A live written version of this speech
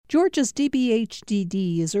Georgia's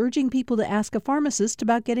DBHDD is urging people to ask a pharmacist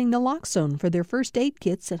about getting naloxone for their first aid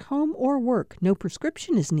kits at home or work. No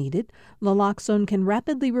prescription is needed. Naloxone can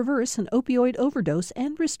rapidly reverse an opioid overdose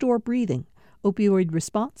and restore breathing.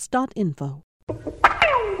 Opioidresponse.info.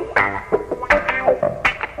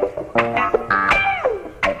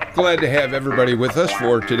 Glad to have everybody with us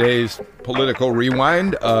for today's Political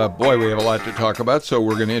Rewind. Boy, we have a lot to talk about, so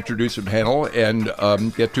we're going to introduce a panel and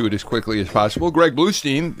get to it as quickly as possible. Greg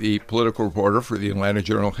Bluestein, the political reporter for the Atlanta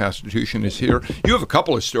Journal-Constitution, is here. You have a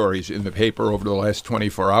couple of stories in the paper over the last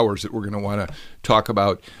 24 hours that we're going to want to talk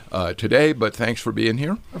about today, but thanks for being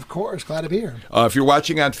here. Of course, glad to be here. If you're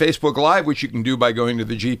watching on Facebook Live, which you can do by going to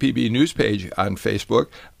the GPB news page on Facebook,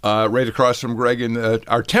 right across from Greg in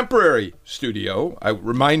our temporary studio. I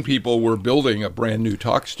remind people we're building a brand new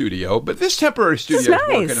talk studio, but this temporary studio is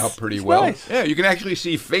working out pretty well. Nice. Yeah, you can actually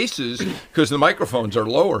see faces because the microphones are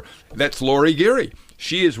lower. That's Lori Geary.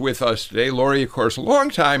 She is with us today. Lori, of course, a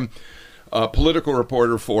longtime political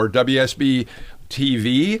reporter for WSB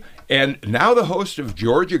TV, and now the host of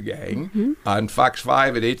Georgia Gang on Fox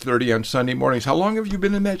 5 at 8:30 on Sunday mornings. How long have you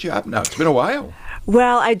been in that job now? It's been a while.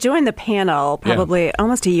 Well, I joined the panel probably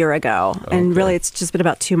almost a year ago, and really it's just been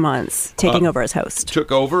about 2 months taking over as host.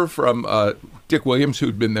 Took over from Dick Williams,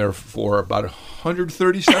 who'd been there for about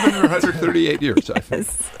 137 or 138 years, I think.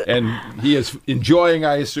 And he is enjoying,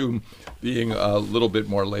 I assume, being a little bit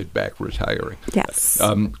more laid back, retiring. Yes.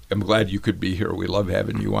 I'm glad you could be here. We love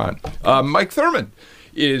having you on. Mike Thurmond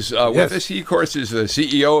is with us. He, of course, is the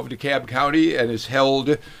CEO of DeKalb County and has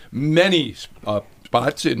held many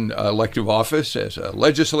spots in elective office as a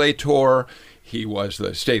legislator. He was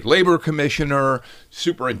the state labor commissioner,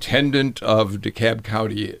 superintendent of DeKalb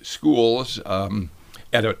County schools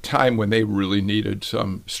at a time when they really needed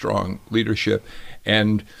some strong leadership,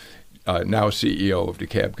 and now CEO of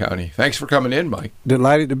DeKalb County. Thanks for coming in, Mike.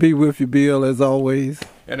 Delighted to be with you, Bill, as always.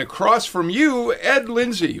 And across from you, Ed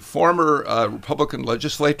Lindsay, former Republican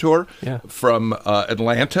legislator from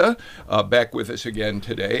Atlanta, back with us again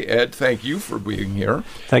today. Ed, thank you for being here.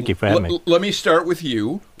 Thank you for having me. Let me start with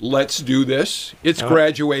you. Let's do this. It's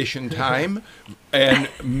graduation time, and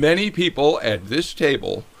many people at this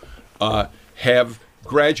table have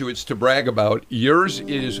graduates to brag about. Yours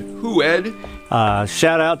is who, Ed?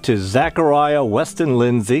 Shout out to Zachariah Weston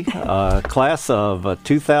Lindsay, class of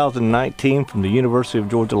 2019 from the University of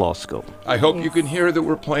Georgia Law School. I hope you can hear that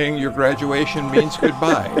we're playing Your Graduation Means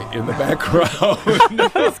Goodbye in the background.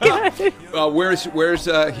 Where's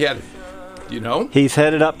he headed? Do you know? He's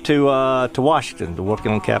headed up to Washington to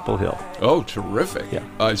working on Capitol Hill. Oh, terrific. Yeah.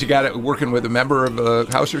 Has he got it working with a member of the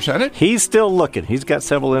House or Senate? He's still looking. He's got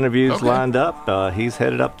several interviews lined up. He's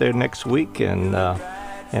headed up there next week, and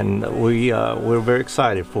we're very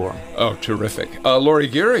excited for him. Oh, terrific. Lori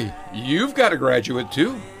Geary, you've got a graduate,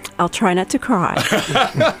 too. I'll try not to cry.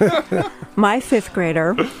 My fifth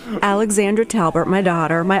grader, Alexandra Talbert, my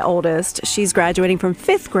daughter, my oldest, she's graduating from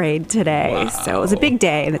fifth grade today. Wow. So it was a big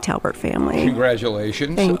day in the Talbert family.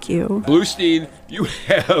 Congratulations. Thank you. Bluestein, you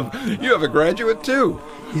have a graduate, too.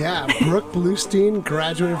 Yeah, Brooke Bluestein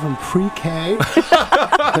graduated from pre-K.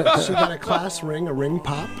 She got a class ring, a ring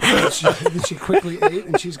pop, that she quickly ate,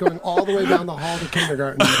 and she's going all the way down the hall to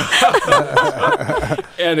kindergarten.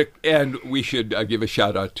 And we should give a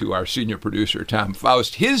shout-out to our senior producer, Tom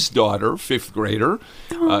Faust. His daughter, fifth grader,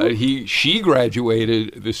 she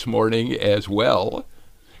graduated this morning as well.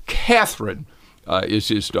 Catherine is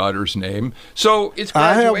his daughter's name. So it's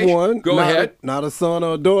graduation. I have one. Go ahead. Not a son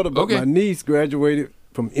or a daughter, but my niece graduated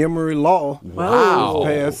from Emory Law. Wow.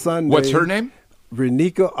 This past Sunday. What's her name?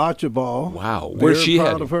 Renika Archibald. Wow. Where's she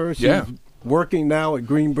headed? Proud of her. She's working now at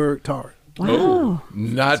Greenberg Tart. Wow. Oh,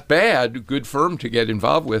 not bad. Good firm to get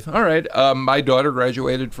involved with. All right. My daughter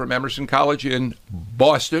graduated from Emerson College in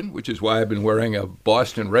Boston, which is why I've been wearing a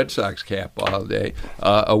Boston Red Sox cap all day,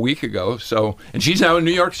 a week ago. And she's now in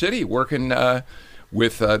New York City working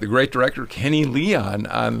with the great director Kenny Leon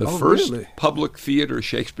on the first public theater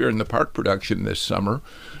Shakespeare in the Park production this summer,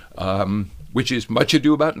 which is Much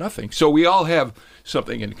Ado About Nothing. So we all have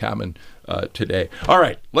something in common today. All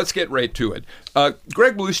right, let's get right to it.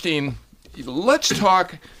 Greg Bluestein, let's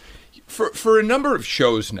talk. For a number of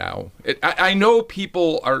shows now, I know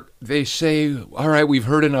people they say, all right, we've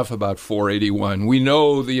heard enough about 481. We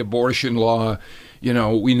know the abortion law.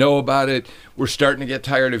 We know about it. We're starting to get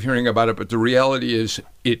tired of hearing about it. But the reality is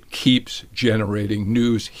it keeps generating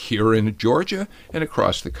news here in Georgia and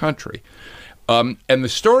across the country. And the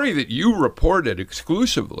story that you reported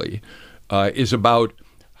exclusively is about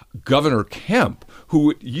Governor Kemp,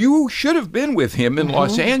 who you should have been with him in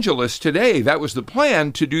Los Angeles today. That was the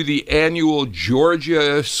plan, to do the annual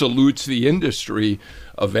Georgia Salutes the Industry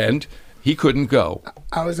event. He couldn't go.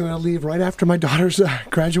 I was going to leave right after my daughter's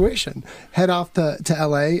graduation, head off to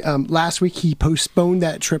L.A. Last week, he postponed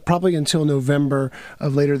that trip probably until November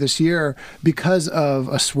of later this year because of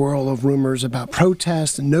a swirl of rumors about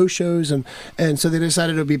protests and no-shows. And so they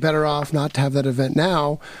decided it would be better off not to have that event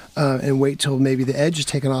now and wait till maybe the edge is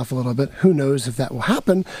taken off a little bit. Who knows if that will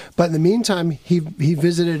happen. But in the meantime, he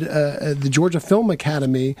visited the Georgia Film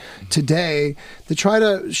Academy today to try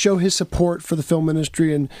to show his support for the film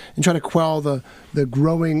industry and try to quell the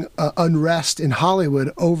growing unrest in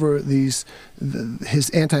Hollywood over his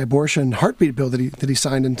anti-abortion heartbeat bill that he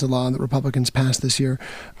signed into law and that Republicans passed this year.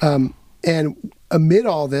 And amid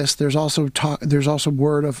all this, there's also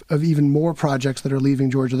word of even more projects that are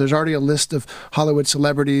leaving Georgia. There's already a list of Hollywood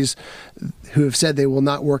celebrities who have said they will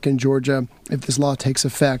not work in Georgia if this law takes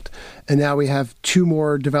effect. And now we have two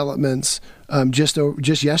more developments just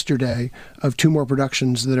yesterday of two more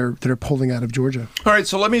productions that are pulling out of Georgia. All right,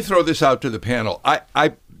 so let me throw this out to the panel.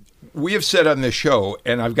 We have said on this show,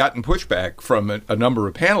 and I've gotten pushback from a number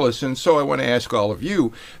of panelists, and so I want to ask all of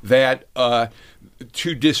you that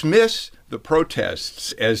to dismiss the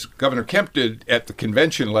protests, as Governor Kemp did at the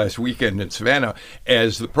convention last weekend in Savannah,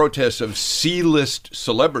 as the protests of C-list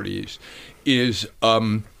celebrities is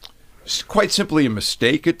quite simply a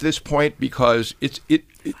mistake at this point, because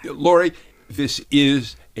Lori, this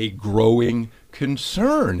is a growing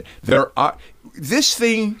concern. This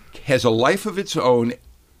thing has a life of its own,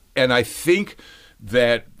 and I think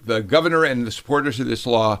that the governor and the supporters of this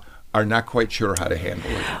law are not quite sure how to handle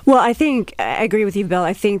it. Well, I agree with you, Bill.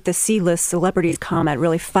 I think the C-list celebrities comment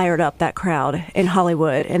really fired up that crowd in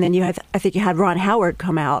Hollywood. And then I think you had Ron Howard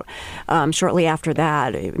come out shortly after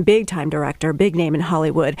that, big-time director, big name in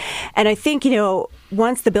Hollywood. And I think,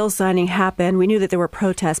 once the bill signing happened, we knew that there were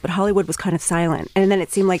protests, but Hollywood was kind of silent. And then it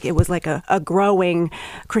seemed like it was like a growing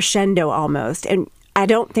crescendo almost. And I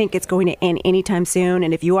don't think it's going to end anytime soon.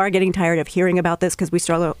 And if you are getting tired of hearing about this, because we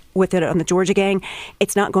struggle with it on the Georgia Gang,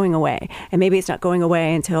 it's not going away. And maybe it's not going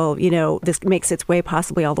away until, this makes its way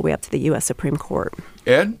possibly all the way up to the U.S. Supreme Court.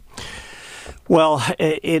 Ed? Well,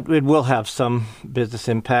 it will have some business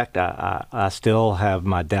impact. I still have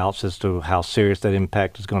my doubts as to how serious that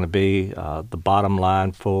impact is going to be. The bottom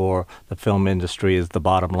line for the film industry is the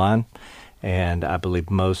bottom line. And I believe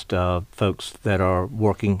most folks that are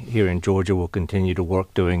working here in Georgia will continue to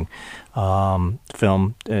work doing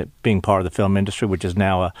film, being part of the film industry, which is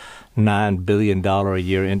now a $9 billion a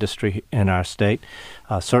year industry in our state.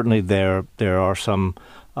 Certainly there are some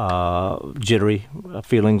jittery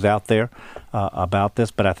feelings out there about this,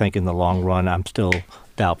 but I think in the long run, I'm still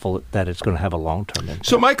doubtful that it's going to have a long-term impact.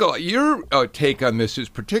 So, Michael, your take on this is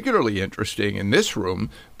particularly interesting in this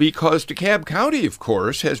room because DeKalb County, of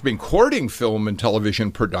course, has been courting film and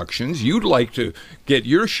television productions. You'd like to get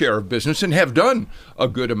your share of business and have done a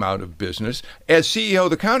good amount of business. As CEO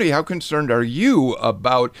of the county, how concerned are you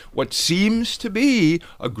about what seems to be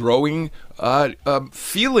a growing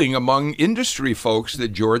feeling among industry folks that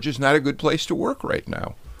Georgia's not a good place to work right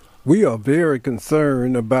now? We are very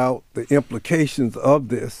concerned about the implications of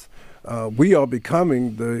this. We are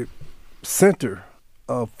becoming the center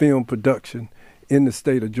of film production in the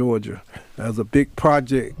state of Georgia. There's a big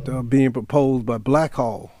project being proposed by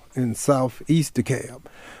Blackhall in southeast DeKalb.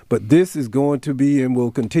 But this is going to be and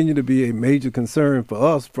will continue to be a major concern for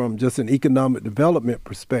us from just an economic development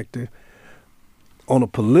perspective. On a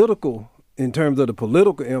political, in terms of the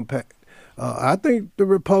political impact, I think the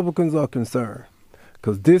Republicans are concerned,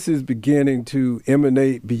 because this is beginning to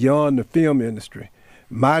emanate beyond the film industry.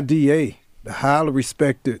 My DA, the highly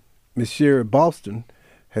respected Ms. Sherry Boston,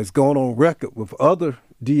 has gone on record with other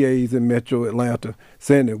DAs in Metro Atlanta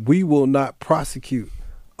saying that we will not prosecute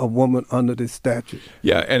a woman under this statute.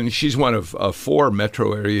 Yeah, and she's one of 4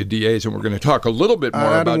 metro area DAs, and we're going to talk a little bit more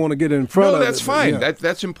about... I don't want to get in front of it. No, that's fine. Yeah.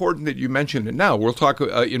 That's important that you mentioned it now. We'll talk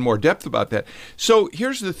in more depth about that. So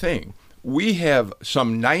here's the thing. We have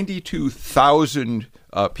some 92,000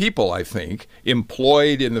 people, I think,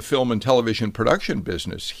 employed in the film and television production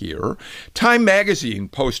business here. Time magazine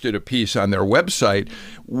posted a piece on their website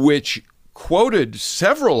which quoted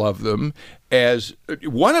several of them as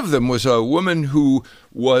one of them was a woman who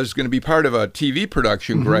was going to be part of a TV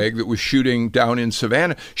production, Greg, that was shooting down in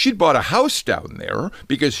Savannah. She'd bought a house down there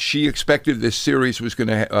because she expected this series was going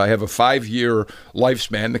to have a 5-year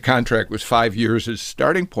lifespan. The contract was 5 years as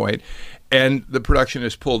starting point. And the production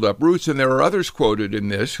has pulled up roots. And there are others quoted in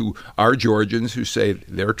this who are Georgians who say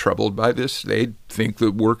they're troubled by this. They think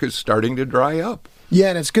the work is starting to dry up. Yeah,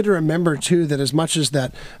 and it's good to remember, too, that as much as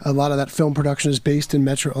that a lot of that film production is based in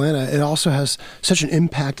Metro Atlanta, it also has such an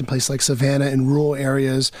impact in places like Savannah and rural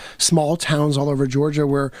areas, small towns all over Georgia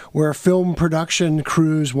where film production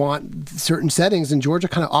crews want certain settings, and Georgia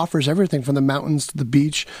kind of offers everything from the mountains to the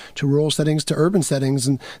beach to rural settings to urban settings,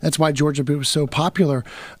 and that's why Georgia was so popular.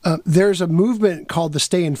 There's a movement called the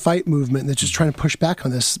Stay and Fight movement that's just trying to push back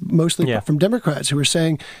on this, mostly from Democrats who are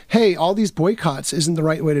saying, hey, all these boycotts isn't the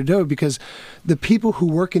right way to do it because the people who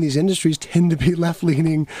work in these industries tend to be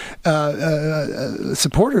left-leaning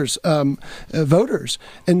supporters, voters.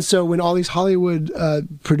 And so when all these Hollywood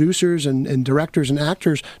producers and directors and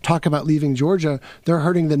actors talk about leaving Georgia, they're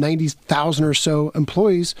hurting the 90,000 or so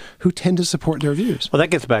employees who tend to support their views. Well, that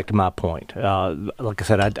gets back to my point. Like I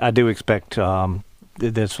said, I do expect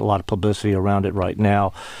there's a lot of publicity around it right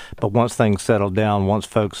now. But once things settle down, once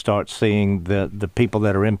folks start seeing the people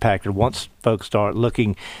that are impacted, once folks start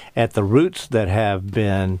looking at the roots that have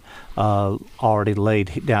been already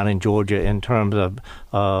laid down in Georgia in terms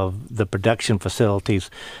of the production facilities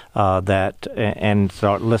and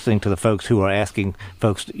start listening to the folks who are asking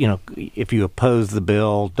folks, if you oppose the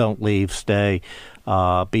bill, don't leave, stay.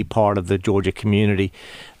 Be part of the Georgia community.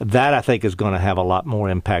 That, I think, is going to have a lot more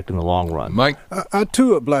impact in the long run. Mike? I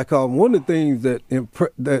too, at Black Hawk, one of the things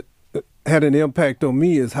that had an impact on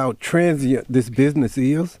me is how transient this business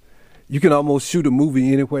is. You can almost shoot a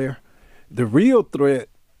movie anywhere. The real threat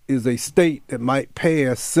is a state that might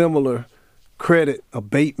pass similar credit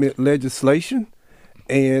abatement legislation.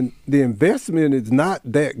 And the investment is not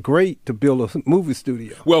that great to build a movie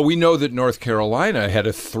studio. Well, we know that North Carolina had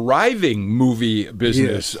a thriving movie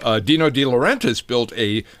business. Yes. Dino De Laurentiis built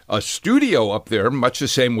a studio up there, much the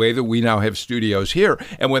same way that we now have studios here.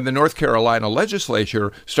 And when the North Carolina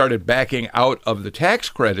legislature started backing out of the tax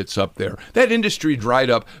credits up there, that industry dried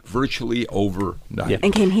up virtually overnight. Yeah.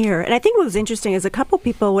 And came here. And I think what was interesting is a couple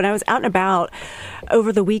people, when I was out and about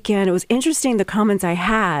over the weekend, it was interesting the comments I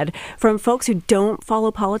had from folks who don't follow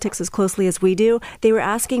politics as closely as we do. They were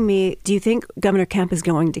asking me, do you think Governor Kemp is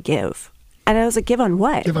going to give? And I was like, give on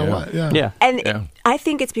what? Give on what? Yeah. And I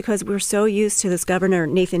think it's because we're so used to this Governor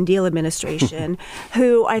Nathan Deal administration,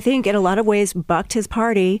 who I think in a lot of ways bucked his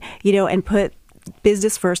party, and put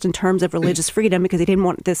business first in terms of religious freedom because he didn't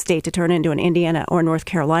want this state to turn into an Indiana or North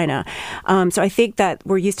Carolina. So I think that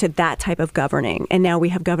we're used to that type of governing. And now we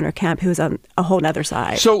have Governor Kemp, who's on a whole other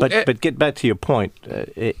side. But get back to your point.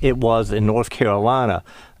 It was in North Carolina,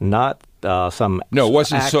 not some it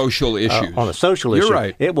wasn't social issues. On a social issue. You're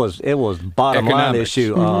right. It was bottom line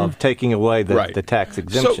issue of taking away the tax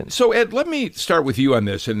exemption. So Ed, let me start with you on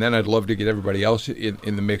this, and then I'd love to get everybody else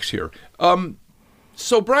in the mix here.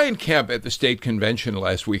 So Brian Kemp at the state convention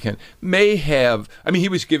last weekend may have, he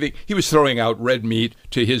was throwing out red meat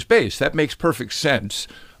to his base. That makes perfect sense.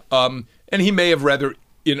 And he may have rather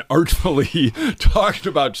inartfully talked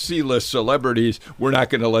about C-list celebrities. We're not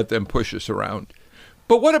going to let them push us around.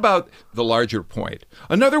 But what about the larger point?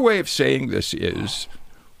 Another way of saying this is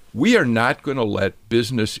we are not going to let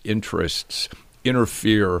business interests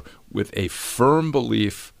interfere with a firm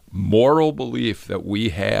belief, moral belief that we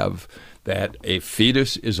have that a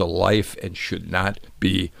fetus is a life and should not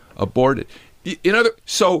be aborted.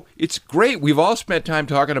 So it's great. We've all spent time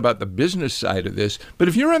talking about the business side of this, but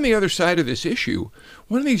if you're on the other side of this issue,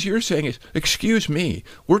 one of the things you're saying is, excuse me,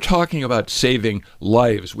 we're talking about saving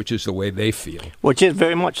lives, which is the way they feel. Which is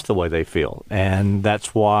very much the way they feel. And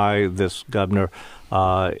that's why this governor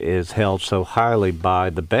is held so highly by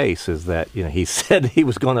the base, is that he said he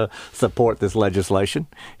was going to support this legislation.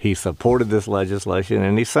 He supported this legislation,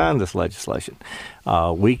 and he signed this legislation.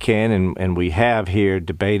 We can and we have here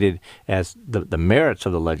debated as the merits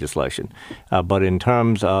of the legislation, but in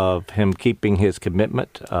terms of him keeping his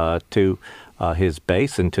commitment to his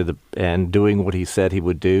base and doing what he said he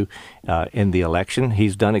would do in the election,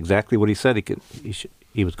 he's done exactly what he said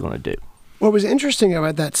he was going to do. What was interesting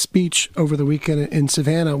about that speech over the weekend in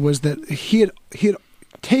Savannah was that he had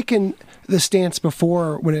taken the stance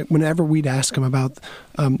before whenever we'd ask him about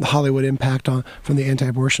the Hollywood impact from the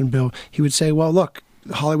anti-abortion bill. He would say, well, look,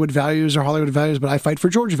 Hollywood values are Hollywood values, but I fight for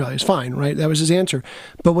Georgia values. Fine, right? That was his answer.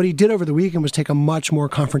 But what he did over the weekend was take a much more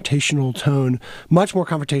confrontational tone, much more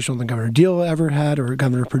confrontational than Governor Deal ever had or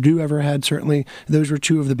Governor Perdue ever had, certainly. Those were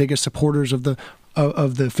two of the biggest supporters of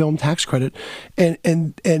the film tax credit. And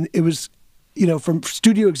it was, from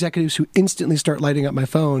studio executives who instantly start lighting up my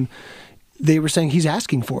phone, they were saying he's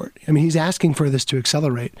asking for it. I mean, he's asking for this to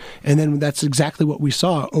accelerate. And then that's exactly what we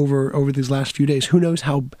saw over these last few days. Who knows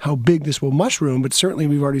how big this will mushroom, but certainly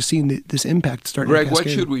we've already seen this impact starting Greg, to cascade.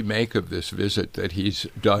 what should we make of this visit that he's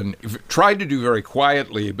done, tried to do very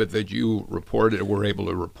quietly, but that you reported or were able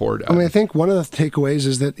to report on? I mean, I think one of the takeaways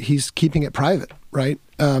is that he's keeping it private, right?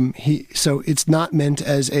 So it's not meant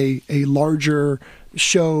as a larger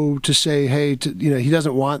show to say, hey, he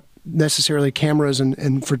doesn't want necessarily cameras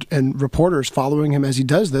and reporters following him as he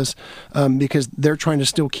does this, because they're trying to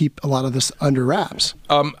still keep a lot of this under wraps.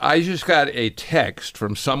 I just got a text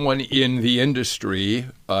from someone in the industry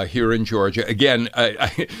here in Georgia. Again,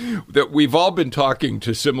 that we've all been talking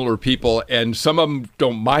to similar people, and some of them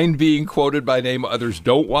don't mind being quoted by name, others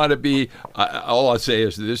don't want to be. All I'll say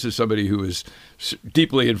is that this is somebody who is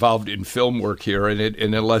deeply involved in film work here, and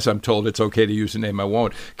unless I'm told it's okay to use the name, I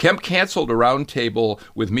won't. Kemp canceled a roundtable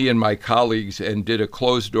with me and my colleagues and did a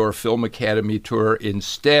closed-door Film Academy tour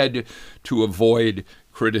instead to avoid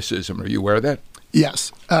criticism. Are you aware of that?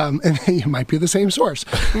 Yes, and it might be the same source.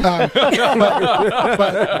 But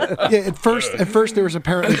yeah, at first there was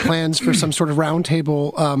apparently plans for some sort of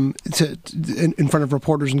roundtable in front of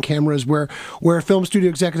reporters and cameras where film studio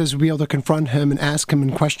executives would be able to confront him and ask him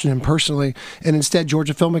and question him personally. And instead,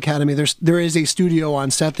 Georgia Film Academy, there is a studio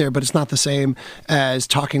on set there, but it's not the same as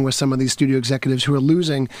talking with some of these studio executives who are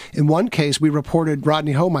losing. In one case, we reported,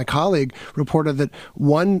 Rodney Ho, my colleague, reported that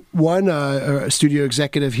one studio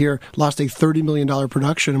executive here lost a $30 million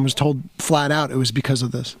production and was told flat out it was because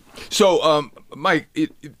of this. So, Mike,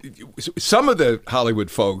 some of the Hollywood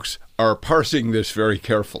folks are parsing this very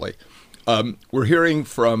carefully. We're hearing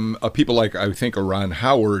from people like, I think, Ron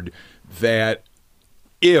Howard, that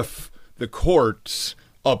if the courts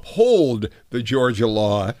uphold the Georgia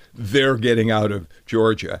law, they're getting out of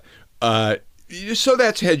Georgia. So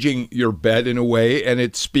that's hedging your bet in a way, and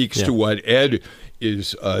it speaks to what Ed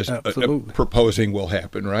is proposing will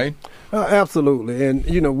happen, right? Absolutely. And,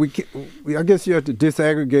 I guess you have to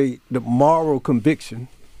disaggregate the moral conviction,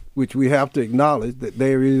 which we have to acknowledge that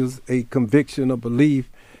there is a conviction, a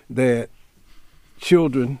belief that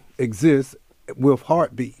children exist with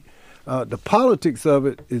heartbeat. The politics of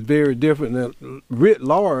it is very different. Now, writ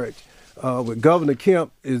large, with Governor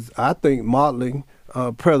Kemp is, I think, modeling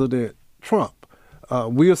President Trump.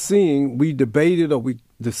 We debated or we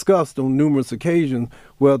discussed on numerous occasions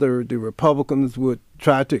whether the Republicans would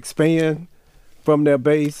try to expand from their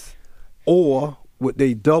base or would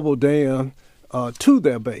they double down to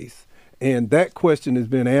their base. And that question has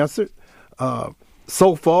been answered.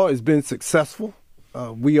 So far, it's been successful.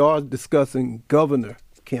 We are discussing Governor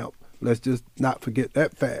Kemp. Let's just not forget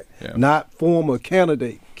that fact. Yeah. Not former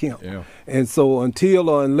candidate Kemp. Yeah. And so until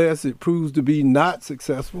or unless it proves to be not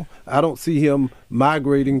successful, I don't see him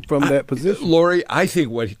migrating from that position. Lori, I think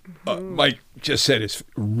what Mike just said is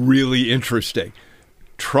really interesting.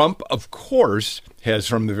 Trump, of course, has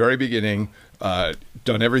from the very beginning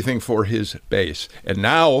done everything for his base. And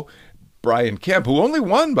now Brian Kemp, who only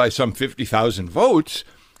won by some 50,000 votes,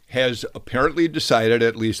 has apparently decided,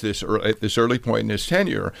 at least at this early point in his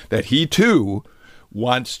tenure, that he too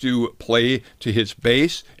wants to play to his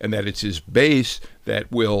base, and that it's his base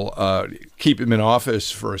that will keep him in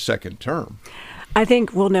office for a second term. I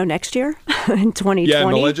think we'll know next year in 2020. Yeah,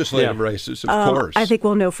 in the legislative races, of course. I think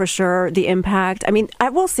we'll know for sure the impact. I mean, I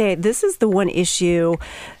will say this is the one issue,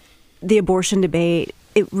 the abortion debate.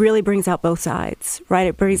 It really brings out both sides, right?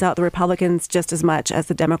 It brings out the Republicans just as much as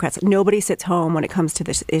the Democrats. Nobody sits home when it comes to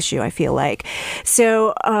this issue, I feel like.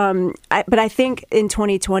 So, but I think in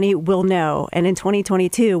 2020, we'll know. And in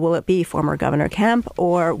 2022, will it be former Governor Kemp,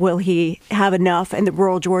 or will he have enough in the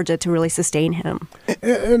rural Georgia to really sustain him?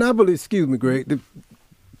 And I believe, excuse me, Greg,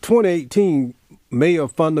 2018 may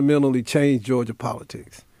have fundamentally changed Georgia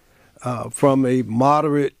politics from a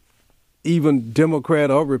moderate, even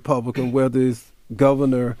Democrat or Republican, whether it's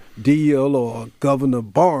Governor Deal or Governor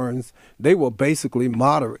Barnes, they were basically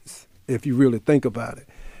moderates, if you really think about it.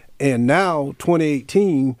 And now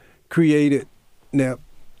 2018 created, now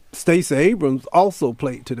Stacey Abrams also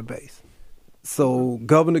played to the base. So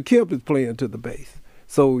Governor Kemp is playing to the base.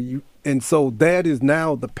 So that is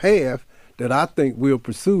now the path that I think we'll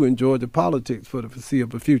pursue in Georgia politics for the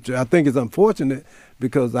foreseeable future. I think it's unfortunate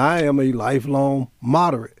because I am a lifelong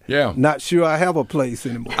moderate. Yeah. Not sure I have a place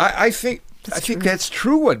anymore. I think that's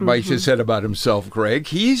true what Mike has said about himself, Greg.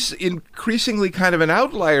 He's increasingly kind of an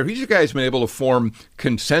outlier. He's a guy who's been able to form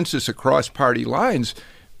consensus across party lines.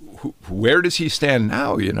 where does he stand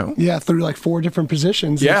now, Yeah, through like 4 different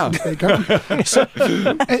positions. Yeah. So,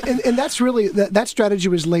 and that's really, that strategy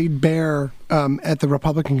was laid bare at the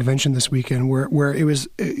Republican convention this weekend, where it was,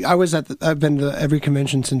 I've been to every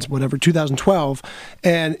convention since 2012.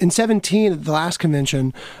 And in 2017, at the last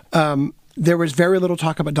convention, there was very little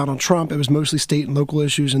talk about Donald Trump. It was mostly state and local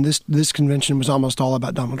issues, and this convention was almost all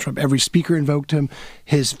about Donald Trump. Every speaker invoked him.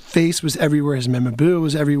 His face was everywhere. His memorabilia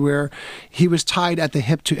was everywhere. He was tied at the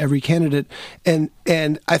hip to every candidate. And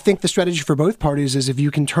I think the strategy for both parties is if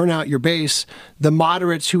you can turn out your base, the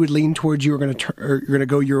moderates who would lean towards you are going to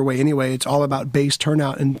go your way anyway. It's all about base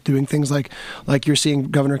turnout and doing things like you're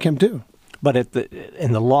seeing Governor Kemp do. But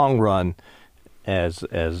in the long run, as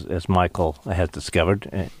Michael has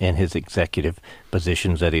discovered in his executive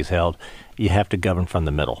positions that he's held, you have to govern from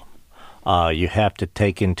the middle. You have to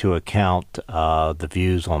take into account the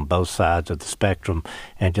views on both sides of the spectrum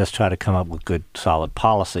and just try to come up with good, solid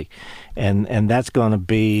policy. And that's going to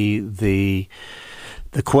be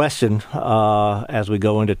the question as we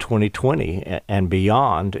go into 2020 and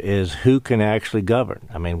beyond is who can actually govern.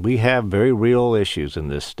 I mean, we have very real issues in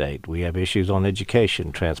this state. We have issues on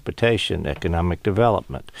education, transportation, economic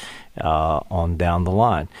development on down the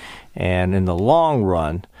line. And in the long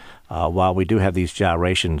run, while we do have these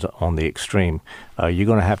gyrations on the extreme, you're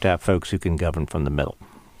going to have folks who can govern from the middle.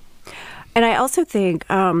 And I also think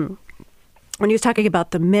when he was talking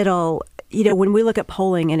about the middle, when we look at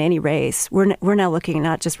polling in any race, we're now looking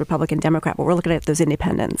not just Republican, Democrat, but we're looking at those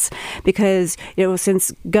independents. Because,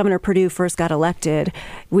 since Governor Perdue first got elected,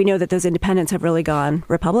 we know that those independents have really gone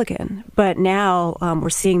Republican. But now we're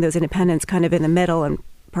seeing those independents kind of in the middle, and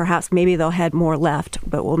perhaps maybe they'll head more left,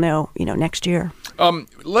 but we'll know, next year.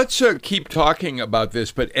 Let's keep talking about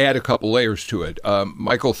this, but add a couple layers to it.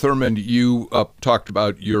 Michael Thurmond, you talked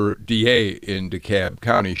about your DA in DeKalb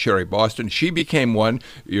County, Sherry Boston. She became one.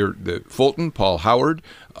 You're the Fulton, Paul Howard,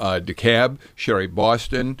 DeKalb, Sherry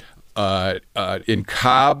Boston. In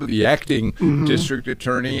Cobb, the acting district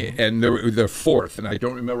attorney, and the fourth, and I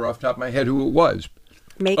don't remember off the top of my head who it was.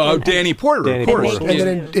 Danny Porter, of course.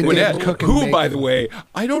 Who, by the way,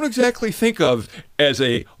 I don't exactly think of as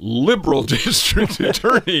a liberal district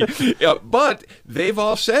attorney. But they've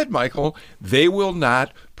all said, Michael, they will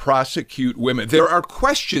not prosecute women. There are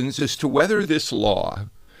questions as to whether this law,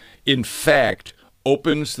 in fact,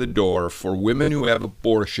 opens the door for women who have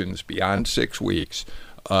abortions beyond 6 weeks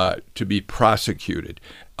to be prosecuted.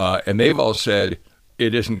 And they've all said,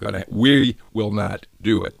 it isn't going to, we will not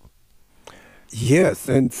do it. Yes,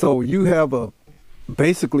 and so you have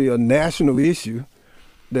basically a national issue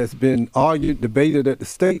that's been argued, debated at the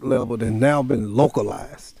state level, and now been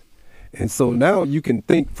localized. And so now you can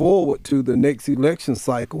think forward to the next election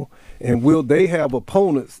cycle, and will they have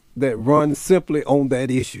opponents that run simply on that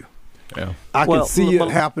issue? Yeah. I can see it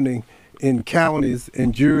happening in counties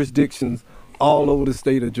and jurisdictions all over the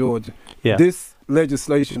state of Georgia. Yeah. This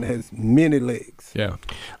legislation has many legs. Yeah.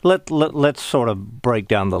 Let's sort of break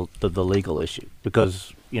down the legal issue,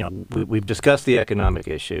 because we've discussed the economic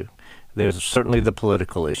issue. There's certainly the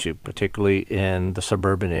political issue, particularly in the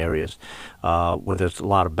suburban areas where there's a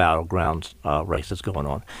lot of battlegrounds races going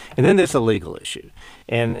on. And then there's a legal issue.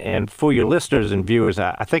 And for your listeners and viewers,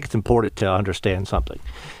 I think it's important to understand something.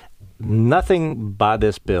 Nothing by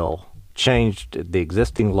this bill changed the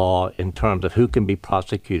existing law in terms of who can be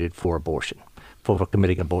prosecuted for abortion, for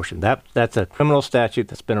committing abortion. That's a criminal statute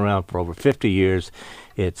that's been around for over 50 years.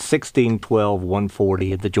 It's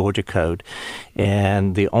 1612-140 in the Georgia Code.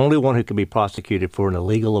 And the only one who can be prosecuted for an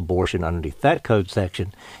illegal abortion underneath that code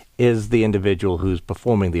section is the individual who's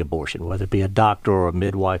performing the abortion, whether it be a doctor or a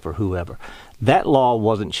midwife or whoever. That law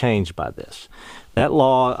wasn't changed by this. That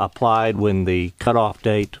law applied when the cutoff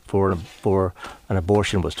date for an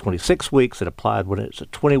abortion was 26 weeks. It applied when it's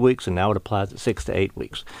at 20 weeks, and now it applies at 6 to 8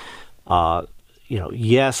 weeks.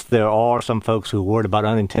 Yes, there are some folks who are worried about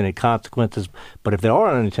unintended consequences, but if there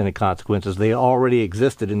are unintended consequences, they already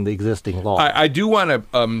existed in the existing law. I do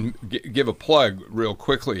want to give a plug real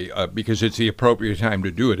quickly because it's the appropriate time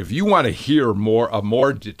to do it. If you want to hear a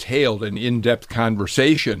more detailed and in-depth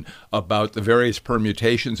conversation about the various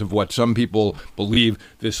permutations of what some people believe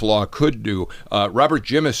this law could do, Robert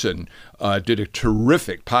Jimison did a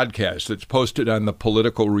terrific podcast that's posted on the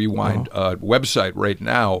Political Rewind website right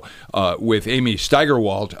now with Amy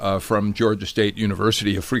Steigerwald from Georgia State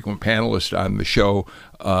University, a frequent panelist on the show,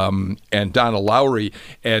 and Donna Lowry.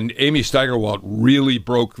 And Amy Steigerwald really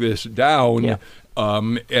broke this down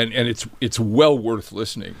and it's well worth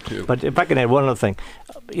listening to. But if I can add one other thing,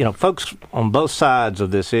 folks on both sides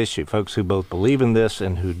of this issue, folks who both believe in this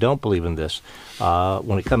and who don't believe in this,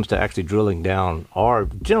 when it comes to actually drilling down, are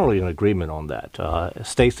generally in agreement on that.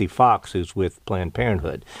 Stacey Fox, who's with Planned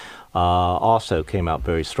Parenthood, also came out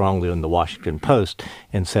very strongly in the Washington Post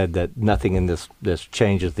and said that nothing in this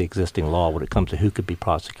changes the existing law when it comes to who could be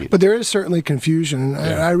prosecuted. But there is certainly confusion.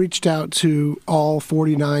 Yeah. I reached out to all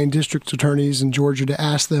 49 district attorneys in Georgia to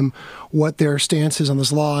ask them what their stance is on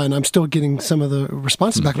this law, and I'm still getting some of the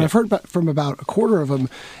responses back. And I've heard from about a quarter of them,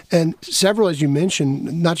 and several, as you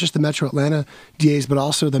mentioned, not just the Metro Atlanta DAs, but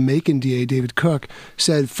also the Macon DA, David Cook,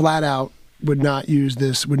 said flat out would not use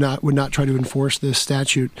this, would not try to enforce this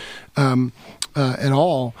statute at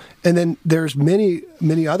all. And then there's many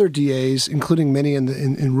other DAs, including many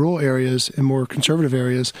in rural areas and more conservative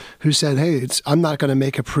areas, who said, "Hey, I'm not going to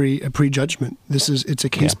make a prejudgment. It's a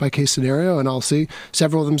case by case scenario, and I'll see."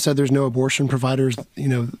 Several of them said there's no abortion providers,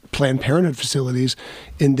 Planned Parenthood facilities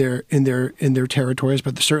in their territories,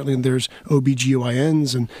 but certainly there's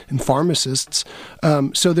OBGYNs and pharmacists.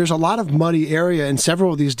 So there's a lot of muddy area, and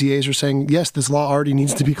several of these DAs are saying, yes, this law already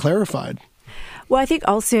needs to be clarified. Well, I think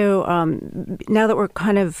also now that we're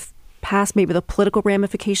kind of past maybe the political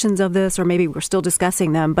ramifications of this, or maybe we're still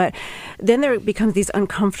discussing them, but then there becomes these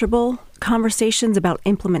uncomfortable conversations about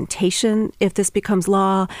implementation if this becomes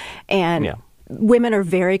law, and women are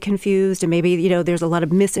very confused, and maybe, there's a lot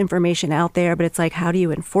of misinformation out there, but it's like, how do you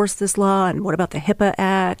enforce this law? And what about the HIPAA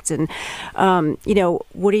Act? And,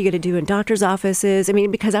 what are you going to do in doctor's offices? I mean,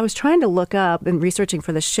 because I was trying to look up and researching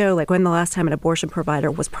for the show, like when the last time an abortion provider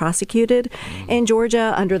was prosecuted in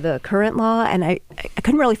Georgia under the current law, and I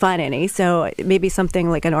couldn't really find any. So maybe something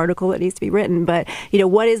like an article that needs to be written. But,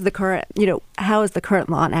 what is the current, how is the current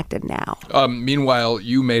law enacted now? Meanwhile,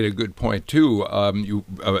 you made a good point, too. You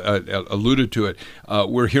alluded to it.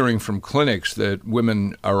 We're hearing from clinics that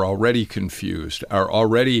women are already confused, are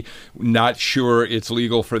already not sure it's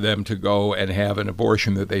legal for them to go and have an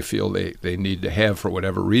abortion that they feel they need to have for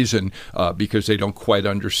whatever reason, because they don't quite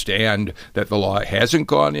understand that the law hasn't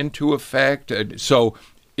gone into effect. And so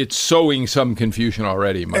it's sowing some confusion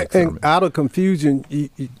already, Mike. And out of confusion,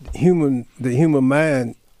 the human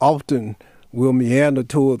mind often will meander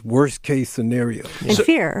towards worst case scenarios. And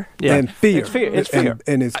fear. Yeah. And fear. It's fear.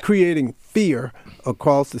 And it's creating fear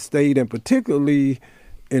across the state, and particularly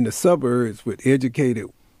in the suburbs with educated,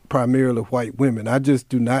 primarily white women. I just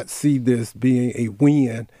do not see this being a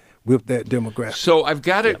win with that demographic. So I've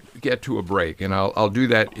got to get to a break, and I'll do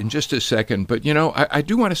that in just a second. But, I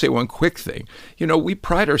do want to say one quick thing. We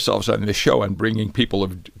pride ourselves on this show on bringing people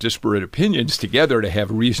of disparate opinions together to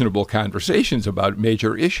have reasonable conversations about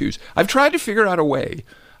major issues. I've tried to figure out a way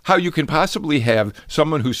how you can possibly have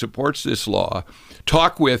someone who supports this law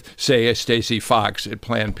talk with, say, a Stacey Fox at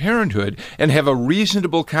Planned Parenthood and have a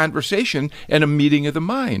reasonable conversation and a meeting of the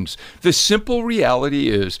minds. The simple reality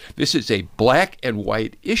is this is a black and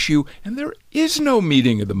white issue, and there is no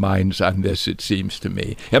meeting of the minds on this, it seems to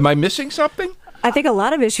me. Am I missing something? I think a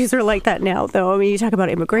lot of issues are like that now, though. I mean, you talk about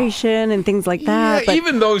immigration and things like that. Yeah, but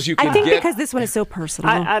even those you can I think get. because this one is so personal.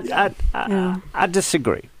 I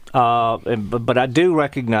disagree. But I do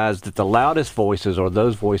recognize that the loudest voices are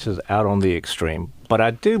those voices out on the extreme. But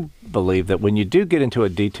I do believe that when you do get into a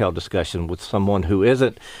detailed discussion with someone who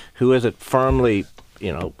isn't firmly,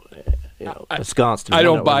 ensconced in I one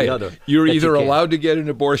don't or buy the it. other, You're that either you can. allowed to get an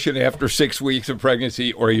abortion after 6 weeks of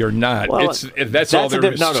pregnancy, or you're not. Well, that's all there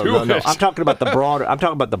is to it. No. I'm talking about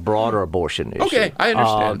the broader abortion issue. Okay, I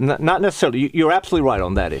understand. Not necessarily. You're absolutely right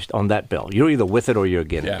on that issue, on that bill. You're either with it or you're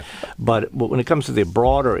against it. But when it comes to the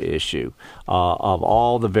broader issue of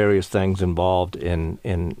all the various things involved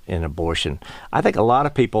in abortion, I think a lot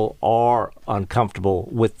of people are uncomfortable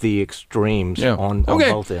with the extremes on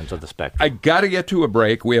both ends of the spectrum. I got to get to a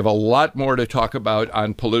break. We have a lot more to talk about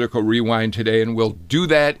on Political Rewind today, and we'll do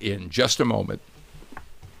that in just a moment.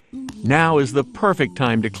 Now is the perfect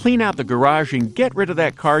time to clean out the garage and get rid of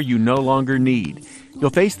that car you no longer need. You'll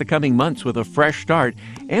face the coming months with a fresh start,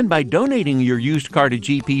 and by donating your used car to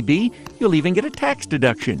GPB, you'll even get a tax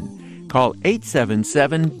deduction. Call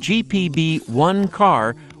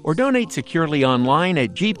 877-GPB-1CAR or donate securely online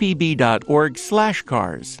at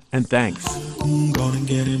gpb.org/cars. And thanks. I'm gonna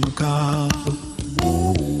get in my car.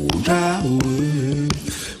 Drive away.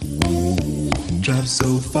 Drive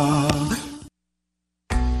so far.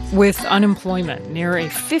 With unemployment near a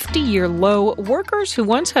 50-year low, workers who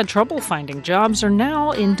once had trouble finding jobs are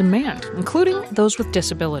now in demand, including those with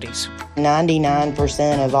disabilities.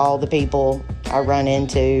 99% of all the people I run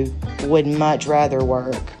into would much rather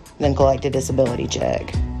work than collect a disability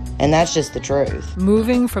check. And that's just the truth.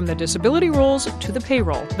 Moving from the disability rolls to the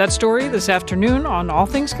payroll. That story this afternoon on All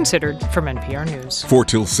Things Considered from NPR News. 4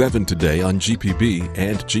 till 7 today on GPB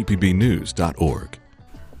and gpbnews.org.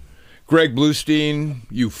 Greg Bluestein,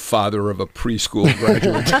 you father of a preschool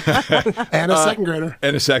graduate. And a second grader.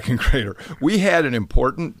 And a second grader. We had an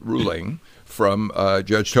important ruling from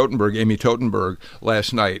Judge Totenberg, Amy Totenberg,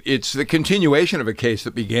 last night. It's the continuation of a case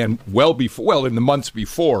that began in the months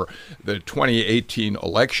before the 2018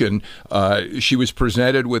 election. She was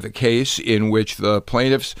presented with a case in which the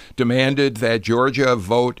plaintiffs demanded that Georgia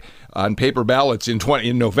vote on paper ballots in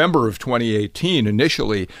November of 2018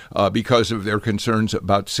 initially because of their concerns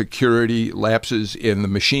about security lapses in the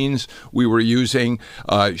machines we were using.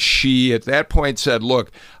 She at that point said,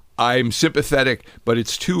 look, I'm sympathetic, but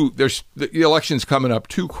the election's coming up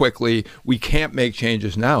too quickly. We can't make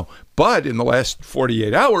changes now. But in the last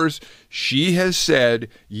 48 hours, she has said,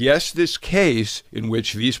 yes, this case in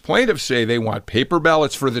which these plaintiffs say they want paper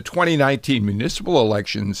ballots for the 2019 municipal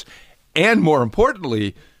elections, and more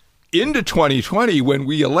importantly, into 2020, when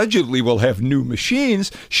we allegedly will have new machines,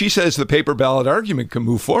 she says the paper ballot argument can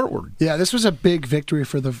move forward. Yeah, this was a big victory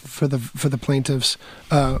for the plaintiffs,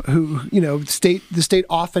 who the state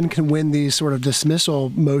often can win these sort of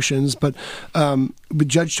dismissal motions, but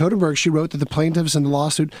Judge Totenberg, she wrote that the plaintiffs in the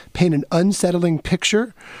lawsuit paint an unsettling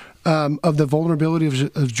picture of the vulnerability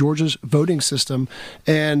of Georgia's voting system.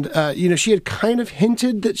 And, she had kind of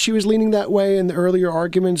hinted that she was leaning that way in the earlier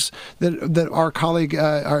arguments that our colleague,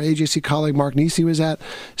 our AJC colleague, Mark Nisi was at.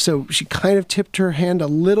 So she kind of tipped her hand a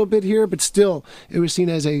little bit here, but still it was seen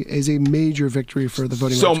as a major victory for the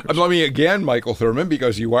voting rights groups. Let me again, Michael Thurman,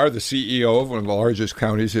 because you are the CEO of one of the largest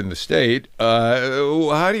counties in the state.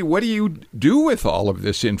 What do you do with all of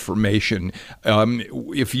this information?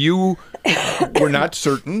 If you were not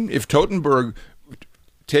certain, if Totenberg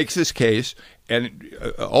takes this case and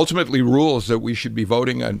ultimately rules that we should be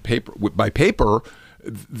voting on by paper,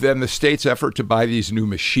 then the state's effort to buy these new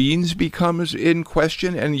machines becomes in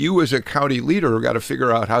question, and you as a county leader have got to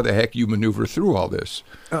figure out how the heck you maneuver through all this.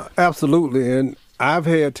 Absolutely, and I've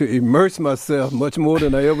had to immerse myself much more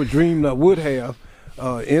than I ever dreamed I would have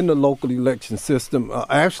in the local election system.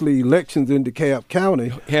 Actually, elections in DeKalb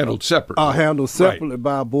County handled separately. Handled separately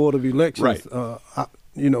by a board of elections. Right.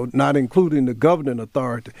 Not including the governing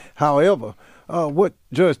authority. However, what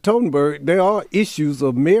Judge Totenberg, there are issues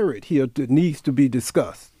of merit here that needs to be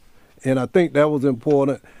discussed. And I think that was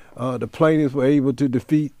important. The plaintiffs were able to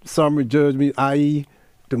defeat summary judgment, i.e.,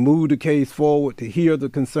 to move the case forward, to hear the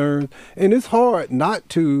concerns. And it's hard not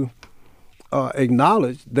to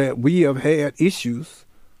acknowledge that we have had issues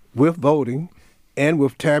with voting and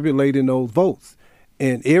with tabulating those votes.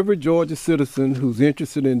 And every Georgia citizen who's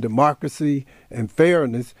interested in democracy and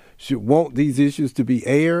fairness should want these issues to be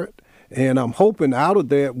aired. And I'm hoping out of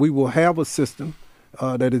that we will have a system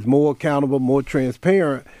that is more accountable, more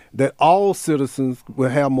transparent, that all citizens will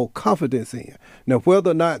have more confidence in. Now, whether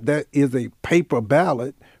or not that is a paper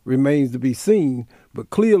ballot remains to be seen, but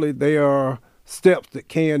clearly there are steps that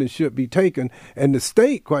can and should be taken. And the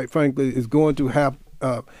state, quite frankly, is going to have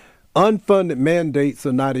unfunded mandates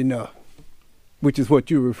are not enough, which is what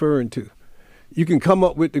you're referring to. You can come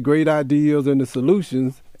up with the great ideas and the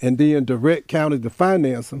solutions and then direct counties to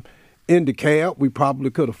finance them. In DeKalb, we probably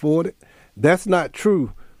could afford it. That's not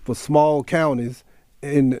true for small counties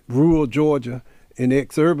in rural Georgia and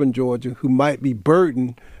ex-urban Georgia who might be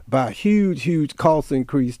burdened by a huge cost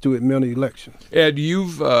increase to administer elections. Ed,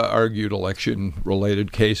 you've argued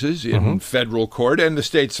election-related cases in federal court and the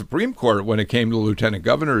state Supreme Court when it came to the lieutenant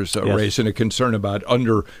governor's race and a concern about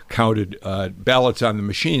undercounted ballots on the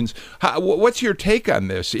machines. What's your take on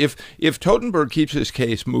this? If Totenberg keeps his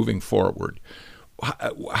case moving forward,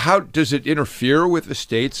 how does it interfere with the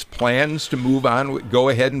state's plans to move on, go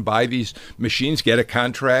ahead and buy these machines, get a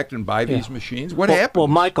contract and buy these machines? What happens?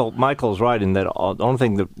 Well, Michael's right in that the only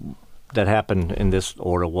thing that happened in this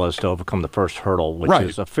order was to overcome the first hurdle, which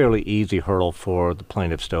is a fairly easy hurdle for the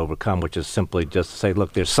plaintiffs to overcome, which is simply just to say,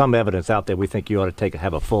 look, there's some evidence out there. We think you ought to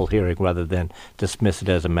have a full hearing rather than dismiss it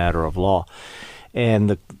as a matter of law.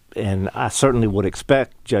 And I certainly would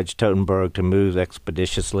expect Judge Totenberg to move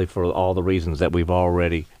expeditiously for all the reasons that we've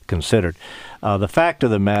already considered. The fact of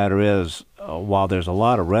the matter is, while there's a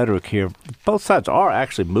lot of rhetoric here, both sides are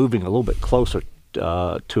actually moving a little bit closer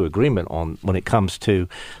to agreement on when it comes to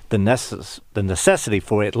the necessity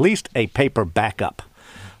for at least a paper backup.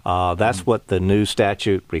 That's what the new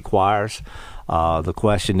statute requires. The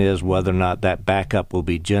question is whether or not that backup will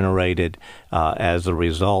be generated as a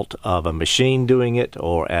result of a machine doing it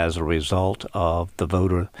or as a result of the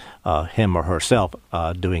voter, him or herself,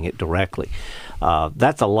 doing it directly.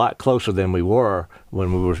 That's a lot closer than we were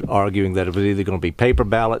when we were arguing that it was either going to be paper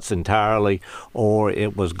ballots entirely or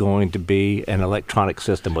it was going to be an electronic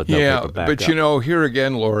system with no paper backup. But here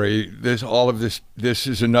again, Lori, this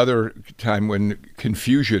is another time when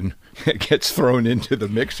confusion gets thrown into the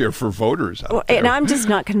mix here for voters out there. And I'm just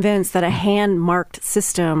not convinced that a hand-marked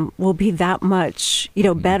system will be that much,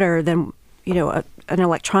 better than, an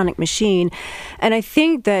electronic machine. And I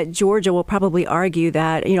think that Georgia will probably argue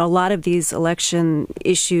that, a lot of these election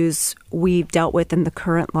issues we've dealt with in the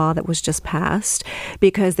current law that was just passed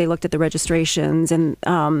because they looked at the registrations and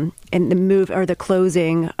the move or the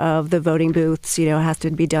closing of the voting booths, has to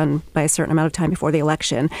be done by a certain amount of time before the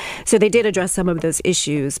election. So they did address some of those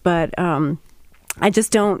issues, but I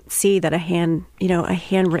just don't see that a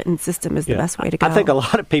handwritten system is the best way to go. I think a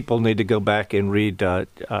lot of people need to go back and read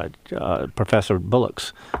Professor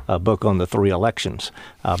Bullock's book on the 3 elections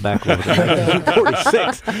back in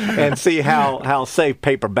 1946 and see how safe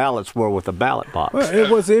paper ballots were with a ballot box. Well, it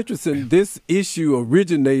was interesting. This issue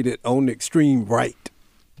originated on the extreme right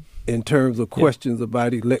in terms of questions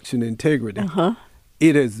about election integrity.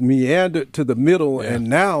 It has meandered to the middle, and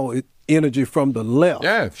now energy from the left.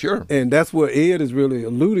 Yeah, sure. And that's what Ed is really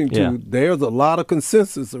alluding to. Yeah. There's a lot of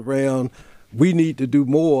consensus around we need to do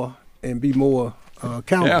more and be more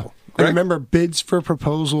accountable. And remember, bids for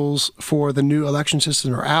proposals for the new election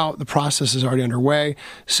system are out. The process is already underway.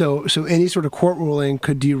 So any sort of court ruling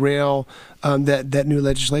could derail that new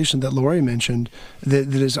legislation that Lori mentioned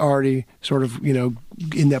that is already sort of,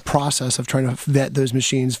 in that process of trying to vet those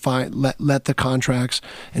machines, let the contracts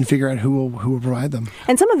and figure out who will provide them.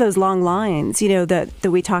 And some of those long lines, that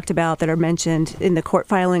we talked about that are mentioned in the court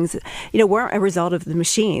filings, weren't a result of the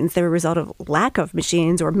machines. They were a result of lack of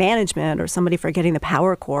machines or management or somebody forgetting the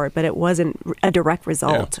power cord, but it wasn't a direct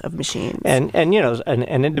result of machines. And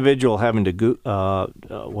an individual having to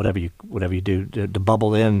whatever you do to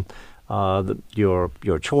bubble in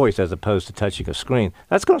your choice as opposed to touching a screen,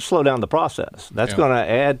 that's going to slow down the process. That's going to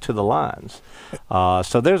add to the lines.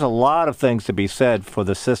 So there's a lot of things to be said for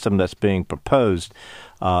the system that's being proposed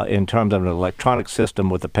in terms of an electronic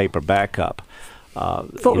system with a paper backup.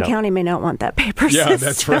 Fulton County may not want that paper system. Yeah,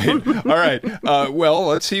 that's right. All right. Well,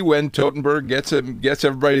 let's see when Totenberg gets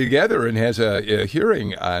everybody together and has a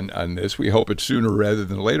hearing on this. We hope it's sooner rather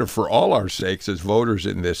than later for all our sakes as voters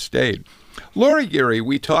in this state. Lori Geary,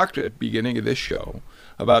 we talked at the beginning of this show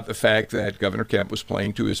about the fact that Governor Kemp was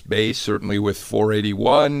playing to his base, certainly with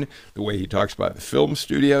 481, the way he talks about the film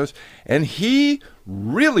studios. And he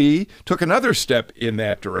really took another step in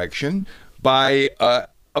that direction by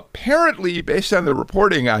apparently, based on the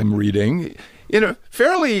reporting I'm reading, in a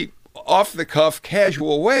fairly off-the-cuff,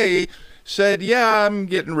 casual way, said, I'm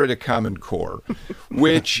getting rid of Common Core,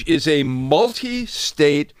 which is a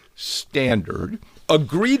multi-state standard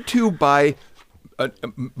agreed to by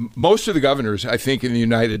most of the governors, I think, in the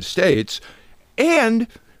United States, and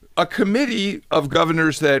a committee of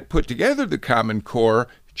governors that put together the Common Core,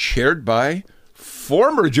 chaired by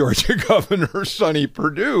former Georgia Governor Sonny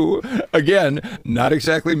Perdue, again, not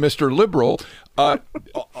exactly Mr. Liberal.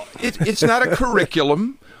 It's not a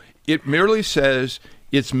curriculum. It merely says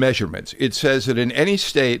it's measurements. It says that in any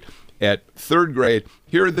state at 3rd grade,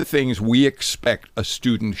 here are the things we expect a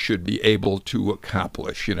student should be able to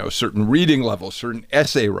accomplish, certain reading levels, certain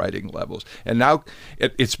essay writing levels. And now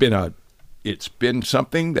it's been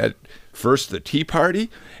something that first the Tea Party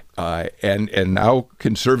and now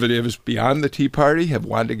conservatives beyond the Tea Party have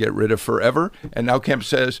wanted to get rid of forever. And now Kemp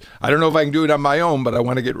says, I don't know if I can do it on my own, but I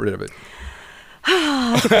want to get rid of it.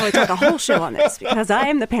 I could probably talk a whole show on this because I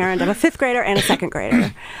am the parent of a 5th grader and a 2nd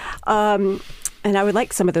grader. And I would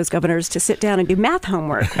like some of those governors to sit down and do math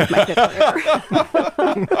homework with my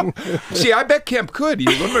 5th grader. See, I bet Kemp could.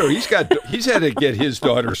 Remember, he's had to get his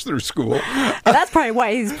daughters through school. And that's probably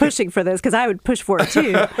why he's pushing for this, because I would push for it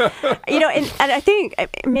too. And I think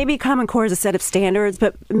maybe Common Core is a set of standards,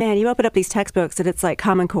 but man, you open up these textbooks and it's like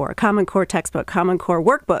Common Core textbook, Common Core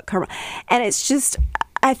workbook, and it's just.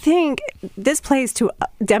 I think this plays to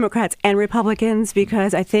Democrats and Republicans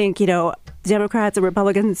because I think, Democrats and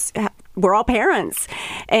Republicans, we're all parents.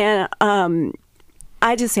 And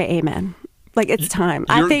I just say amen. Like, it's time.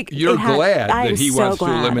 You're glad that he wants to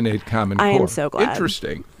eliminate Common Core. I am so glad.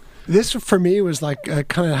 Interesting. This, for me, was like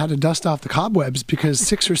kind of how to dust off the cobwebs, because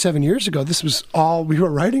 6 or 7 years ago, this was all we were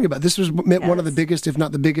writing about. This was one of the biggest, if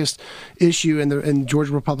not the biggest, issue in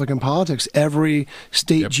Georgia Republican politics. Every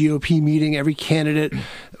state GOP meeting, every candidate,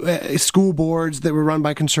 school boards that were run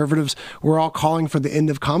by conservatives were all calling for the end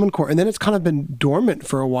of Common Core. And then it's kind of been dormant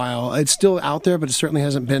for a while. It's still out there, but it certainly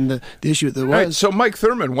hasn't been the issue that it was. Right, so, Mike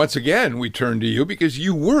Thurman, once again, we turn to you because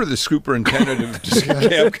you were the superintendent of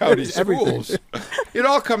DeKalb County Schools. It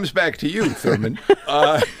all comes back to you, Thurman.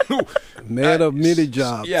 Man of many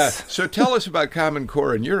jobs. Yeah. So tell us about Common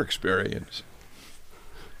Core and your experience.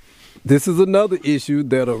 This is another issue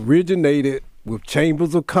that originated with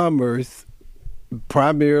chambers of commerce,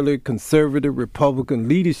 primarily conservative Republican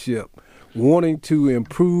leadership, wanting to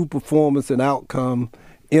improve performance and outcome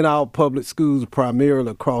in our public schools,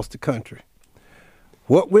 primarily across the country.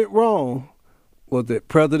 What went wrong was that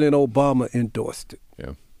President Obama endorsed it.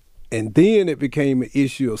 Yeah. And then it became an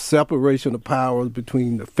issue of separation of powers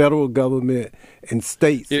between the federal government and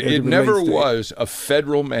states. It never was a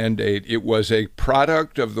federal mandate. It was a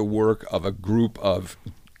product of the work of a group of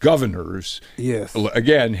governors, yes,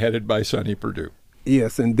 again, headed by Sonny Perdue.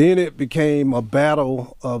 Yes, and then it became a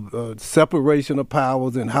battle of separation of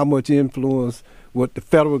powers and how much influence would the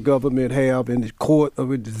federal government have in the court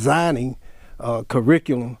of designing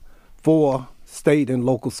curriculum for state and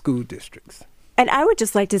local school districts. And I would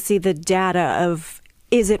just like to see the data of,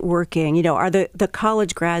 is it working? You know, are the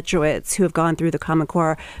college graduates who have gone through the Common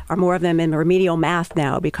Core, are more of them in remedial math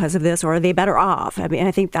now because of this, or are they better off? I mean,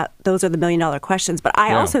 I think that those are the million-dollar questions. But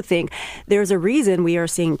I also think there's a reason we are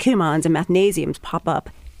seeing Kumons and mathnasiums pop up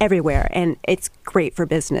everywhere, and it's great for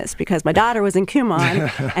business, because my daughter was in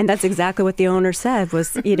Kumon, and that's exactly what the owner said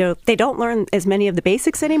was, you know, they don't learn as many of the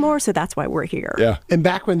basics anymore, so that's why we're here. Yeah. And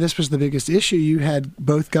back when this was the biggest issue, you had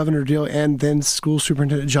both Governor Deal and then School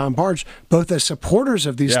Superintendent John Barge, both as supporters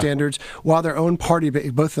of these standards, while their own party,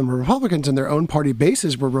 both of them were Republicans, and their own party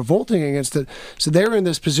bases were revolting against it. So they were in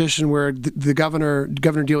this position where the Governor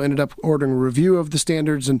Deal ended up ordering a review of the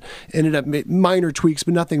standards and ended up minor tweaks,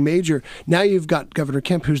 but nothing major. Now you've got Governor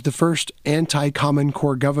Kemp, who's the first anti-Common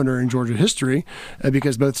Core governor in Georgia history,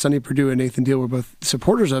 because both Sonny Perdue and Nathan Deal were both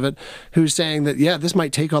supporters of it, who's saying that, this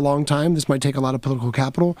might take a long time, this might take a lot of political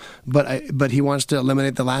capital, but he wants to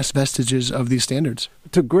eliminate the last vestiges of these standards.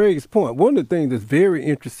 To Greg's point, one of the things that's very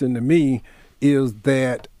interesting to me is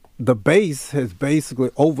that the base has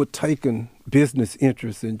basically overtaken business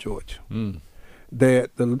interests in Georgia.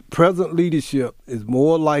 That the present leadership is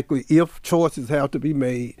more likely, if choices have to be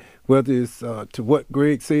made, whether it's to what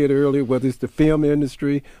Greg said earlier, whether it's the film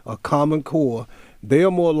industry or Common Core, they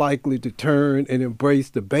are more likely to turn and embrace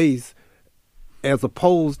the base as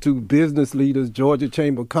opposed to business leaders, Georgia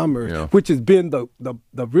Chamber of Commerce, which has been the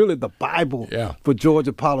really the Bible for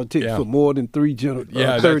Georgia politics for more than 30 years.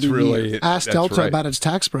 Ask Delta about its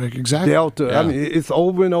tax break, exactly. Delta, I mean, it's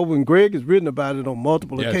over and over, and Greg has written about it on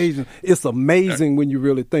multiple occasions. It's amazing when you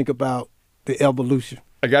really think about the evolution.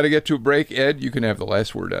 I got to get to a break. Ed, you can have the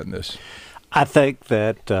last word on this. I think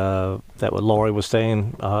that what Lori was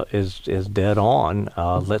saying is dead on.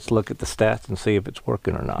 Let's look at the stats and see if it's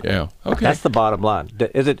working or not. Yeah. Okay. That's the bottom line.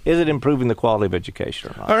 Is it improving the quality of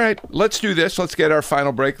education or not? All right. Let's do this. Let's get our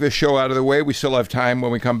final break, this show out of the way. We still have time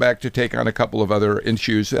when we come back to take on a couple of other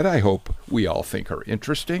issues that I hope we all think are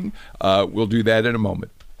interesting. We'll do that in a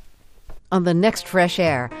moment. On the next Fresh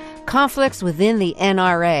Air, conflicts within the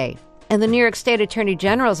NRA and the New York State Attorney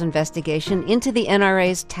General's investigation into the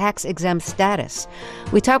NRA's tax-exempt status.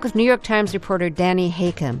 We talk with New York Times reporter Danny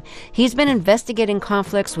Hakem. He's been investigating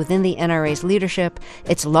conflicts within the NRA's leadership,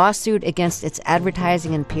 its lawsuit against its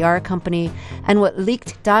advertising and PR company, and what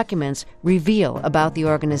leaked documents reveal about the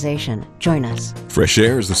organization. Join us. Fresh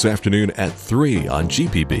Air is this afternoon at 3 on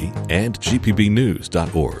GPB and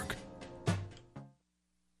gpbnews.org.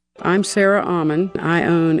 I'm Sarah Almond. I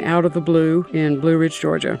own Out of the Blue in Blue Ridge,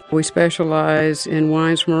 Georgia. We specialize in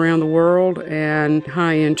wines from around the world and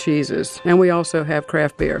high-end cheeses. And we also have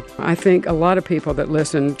craft beer. I think a lot of people that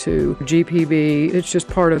listen to GPB, it's just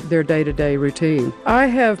part of their day-to-day routine. I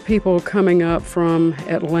have people coming up from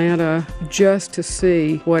Atlanta just to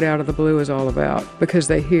see what Out of the Blue is all about, because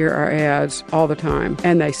they hear our ads all the time,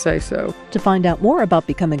 and they say so. To find out more about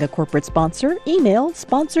becoming a corporate sponsor, email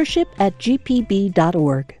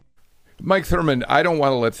sponsorship@gpb.org. Mike Thurman, I don't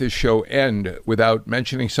want to let this show end without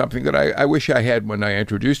mentioning something that I wish I had when I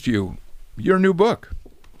introduced you. Your new book.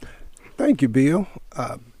 Thank you, Bill.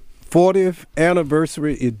 40th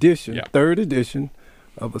anniversary edition, third edition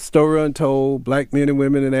of A Story Untold, Black Men and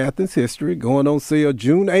Women in Athens History, going on sale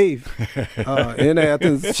June 8th in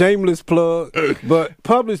Athens. Shameless plug, but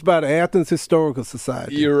published by the Athens Historical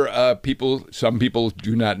Society. Some people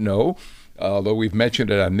do not know, although we've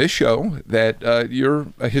mentioned it on this show, that you're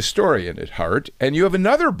a historian at heart, and you have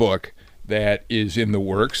another book that is in the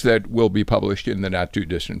works that will be published in the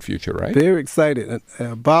not-too-distant future, right? Very excited.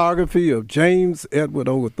 A biography of James Edward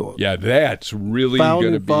Oglethorpe. Yeah, that's really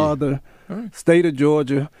going to be... Founding father, state of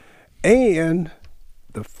Georgia, and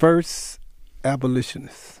the first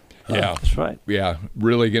abolitionist. Yeah, that's right. Yeah,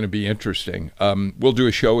 really going to be interesting. We'll do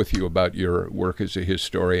a show with you about your work as a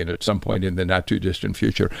historian at some point in the not-too-distant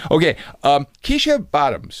future. Okay, Keisha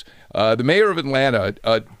Bottoms, the mayor of Atlanta,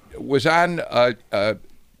 was on...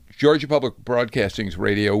 Georgia Public Broadcasting's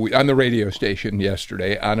radio, on the radio station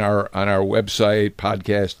yesterday, on our website,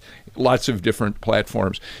 podcast, lots of different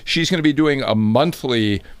platforms. She's going to be doing a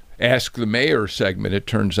monthly Ask the Mayor segment, it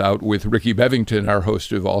turns out, with Ricky Bevington, our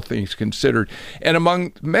host of All Things Considered. And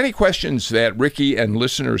among many questions that Ricky and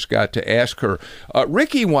listeners got to ask her,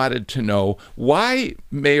 Ricky wanted to know why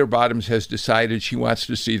Mayor Bottoms has decided she wants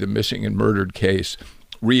to see the missing and murdered case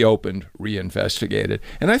reopened, reinvestigated.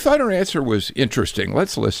 And I thought her answer was interesting.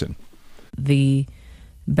 Let's listen. The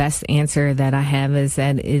best answer that I have is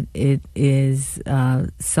that it is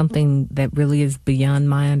something that really is beyond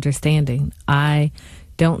my understanding. I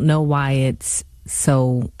don't know why it's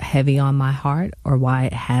so heavy on my heart or why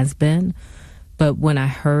it has been, but when I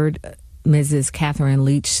heard Mrs. Catherine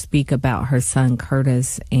Leach speak about her son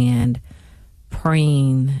Curtis and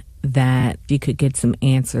praying that she could get some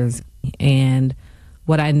answers, and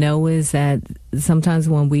what I know is that sometimes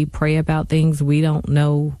when we pray about things, we don't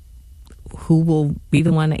know who will be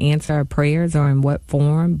the one to answer our prayers or in what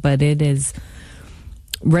form, but it has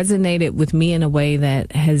resonated with me in a way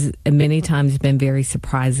that has many times been very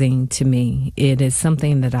surprising to me. It is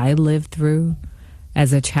something that I lived through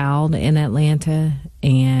as a child in Atlanta,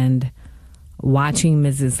 and watching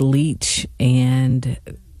Mrs. Leach and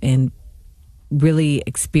really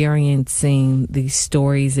experiencing these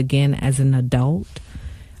stories again as an adult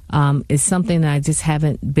is something that I just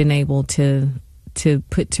haven't been able to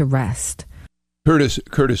put to rest.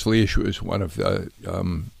 Curtis Leach was one of the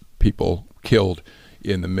people killed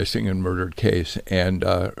in the missing and murdered case, and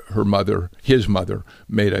his mother,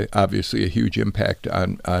 made obviously a huge impact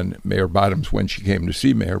on Mayor Bottoms when she came to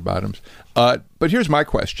see Mayor Bottoms. But here's my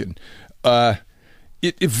question. A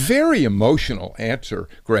very emotional answer,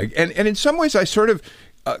 Greg, and in some ways I sort of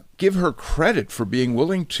give her credit for being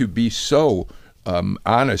willing to be so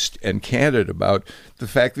honest and candid about the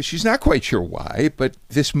fact that she's not quite sure why, but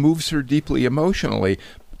this moves her deeply emotionally.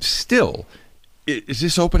 Still, is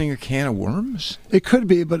this opening a can of worms? It could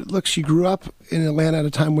be, but look, she grew up in Atlanta at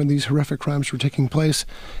a time when these horrific crimes were taking place,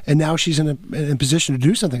 and now she's in a position to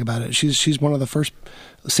do something about it. She's one of the first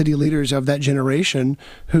city leaders of that generation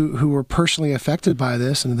who were personally affected by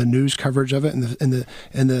this and the news coverage of it and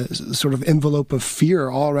the sort of envelope of fear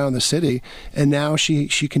all around the city. And now she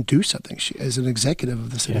can do something. She as an executive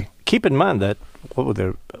of the city. Yeah. Keep in mind that what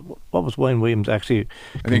was Wayne Williams actually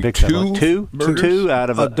convicted of? Two out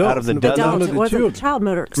of the dozen. It wasn't child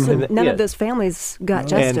murder. So none of those families got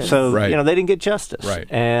justice. And so they didn't get justice. Right.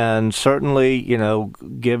 And certainly,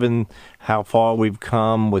 given how far we've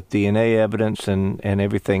come with DNA evidence and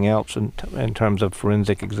everything else in terms of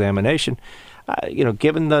forensic examination,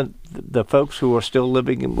 given the folks who are still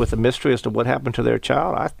living with a mystery as to what happened to their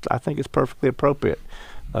child, I think it's perfectly appropriate.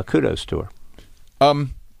 Kudos to her.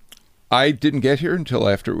 I didn't get here until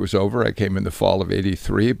after it was over. I came in the fall of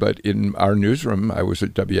 '83, but in our newsroom, I was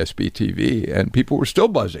at WSB-TV, and people were still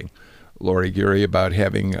buzzing Lori Geary about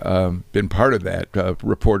having been part of that.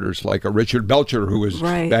 Reporters like a Richard Belcher, who was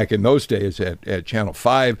back in those days at Channel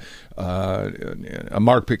 5,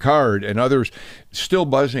 Mark Picard, and others, still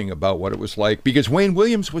buzzing about what it was like, because Wayne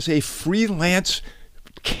Williams was a freelance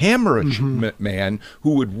camera man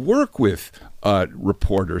who would work with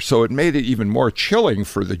reporters. So it made it even more chilling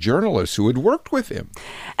for the journalists who had worked with him.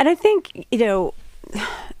 And I think,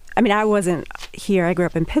 I wasn't here. I grew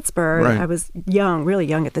up in Pittsburgh. Right. I was young, really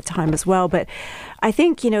young at the time as well. But I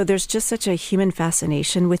think, there's just such a human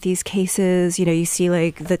fascination with these cases. You see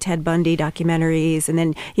like the Ted Bundy documentaries. And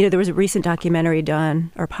then, there was a recent documentary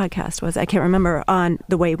done, or podcast I can't remember, on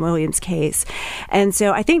the Wayne Williams case. And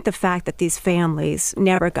so I think the fact that these families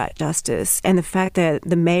never got justice, and the fact that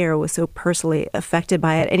the mayor was so personally affected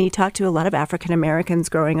by it, and he talked to a lot of African Americans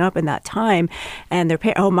growing up in that time, and their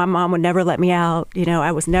parents, my mom would never let me out.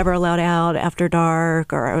 I was never allowed out after after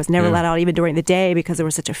dark, or I was never let out even during the day because there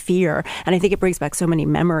was such a fear. And I think it brings back so many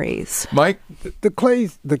memories. Mike?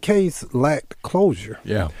 The case lacked closure.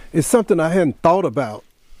 Yeah. It's something I hadn't thought about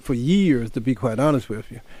for years, to be quite honest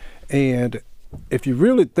with you. And if you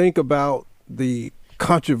really think about the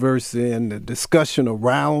controversy and the discussion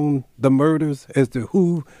around the murders as to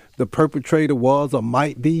who the perpetrator was or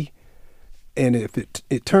might be, and if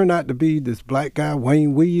it turned out to be this black guy,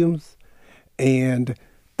 Wayne Williams, and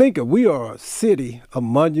we are a city of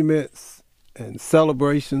monuments and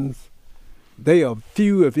celebrations. They are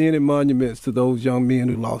few, if any, monuments to those young men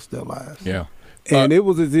who lost their lives. Yeah. And it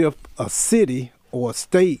was as if a city or a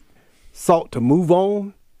state sought to move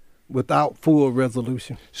on without full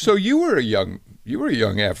resolution. So you were a young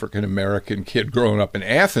African American kid growing up in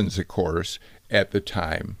Athens, of course, at the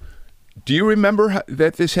time. Do you remember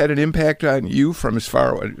that this had an impact on you from as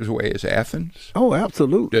far away as Athens? Oh,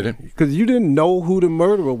 absolutely. Did it? Because you didn't know who the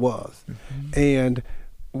murderer was. Mm-hmm. And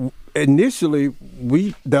initially,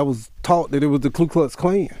 that was taught that it was the Ku Klux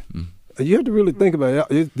Klan. Mm. You have to really think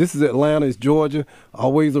about it. This is Atlanta, it's Georgia,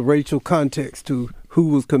 always a racial context to who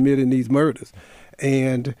was committing these murders.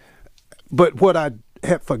 But what I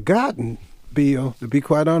had forgotten, Bill, to be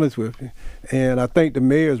quite honest with you, and I think the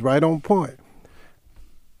mayor's right on point,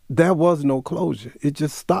 there was no closure. It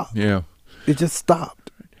just stopped. Yeah. It just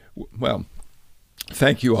stopped. Well,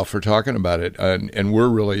 thank you all for talking about it. And we're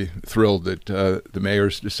really thrilled that the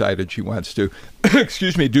mayor's decided she wants to,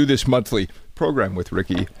 do this monthly program with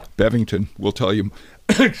Ricky Bevington. We'll tell you,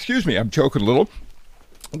 I'm choking a little.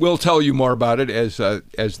 We'll tell you more about it as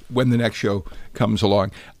when the next show comes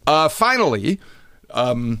along. Finally,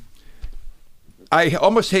 I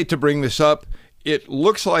almost hate to bring this up. It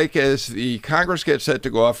looks like as the Congress gets set to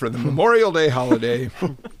go off for the Memorial Day holiday,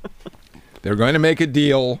 they're going to make a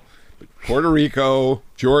deal. Puerto Rico,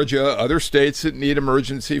 Georgia, other states that need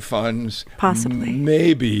emergency funds. Possibly.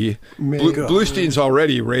 Maybe. Bluestein's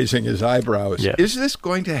already raising his eyebrows. Yes. Is this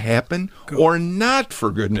going to happen or not,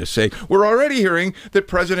 for goodness sake? We're already hearing that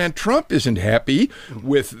President Trump isn't happy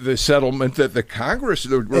with the settlement that the Congress,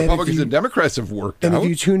 the Republicans and Democrats have worked out. And if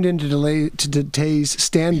you tuned into today's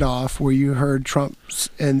standoff where you heard Trump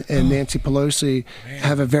and Nancy Pelosi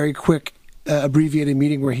have a very quick abbreviated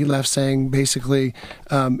meeting where he left saying basically,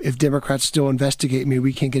 if Democrats still investigate me,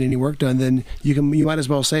 we can't get any work done, then you might as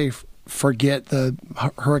well say forget the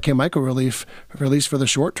Hurricane Michael relief, at least for the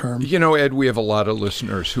short term. You know, Ed, we have a lot of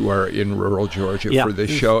listeners who are in rural Georgia for this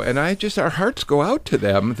show, and our hearts go out to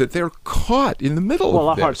them that they're caught in the middle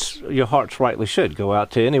of this. Your hearts rightly should go out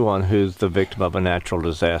to anyone who's the victim of a natural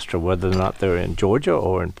disaster, whether or not they're in Georgia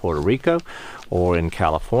or in Puerto Rico or in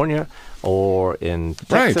California or in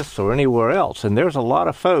Texas or anywhere else. And there's a lot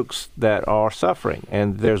of folks that are suffering.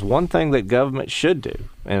 And there's one thing that government should do,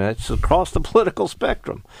 and it's across the political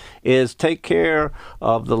spectrum, is take care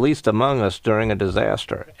of the least among us during a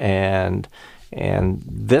disaster. And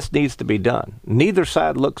this needs to be done. Neither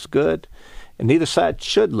side looks good. And neither side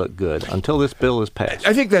should look good until this bill is passed.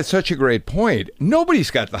 I think that's such a great point.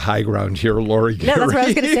 Nobody's got the high ground here, Lori. No, that's what I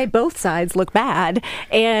was going to say. Both sides look bad,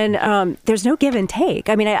 and there's no give and take.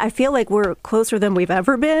 I mean, I feel like we're closer than we've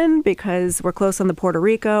ever been because we're close on the Puerto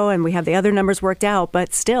Rico, and we have the other numbers worked out,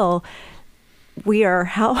 but still, we are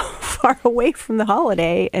how far away from the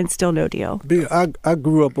holiday and still no deal. I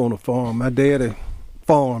grew up on a farm. My daddy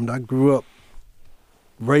farmed. I grew up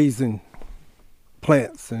raising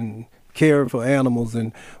plants and caring for animals.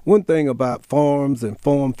 And one thing about farms and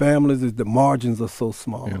farm families is the margins are so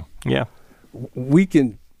small. Yeah. We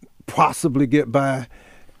can possibly get by.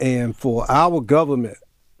 And for our government,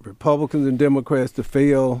 Republicans and Democrats, to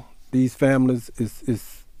fail these families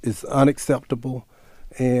is unacceptable.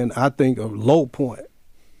 And I think a low point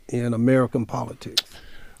in American politics.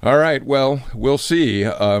 All right. Well, we'll see.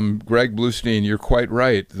 Greg Bluestein, you're quite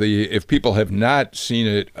right. If people have not seen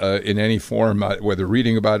it in any form, whether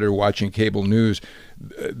reading about it or watching cable news,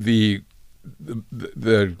 the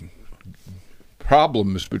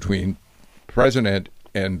problems between President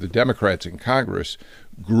and the Democrats in Congress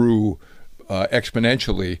grew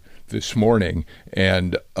exponentially this morning,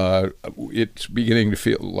 and it's beginning to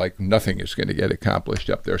feel like nothing is going to get accomplished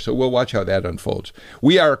up there. So we'll watch how that unfolds.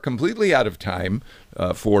 We are completely out of time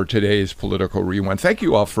for today's Political Rewind. Thank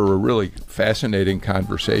you all for a really fascinating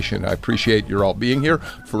conversation. I appreciate your all being here.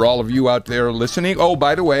 For all of you out there listening, oh,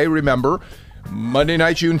 by the way, remember, Monday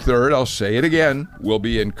night, June 3rd, I'll say it again, we'll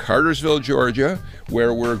be in Cartersville, Georgia,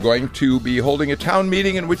 where we're going to be holding a town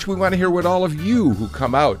meeting in which we want to hear what all of you who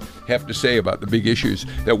come out have to say about the big issues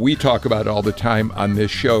that we talk about all the time on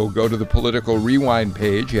this show. Go to the Political Rewind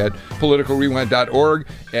page at politicalrewind.org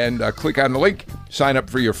and click on the link, sign up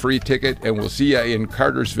for your free ticket, and we'll see you in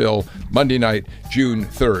Cartersville Monday night, June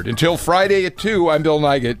 3rd. Until Friday at 2, I'm Bill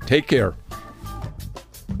Nigut. Take care.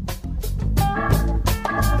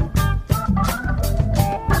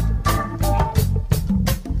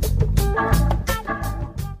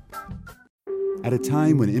 At a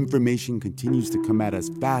time when information continues to come at us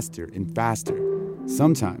faster and faster,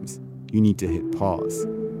 sometimes you need to hit pause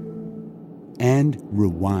and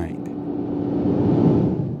rewind.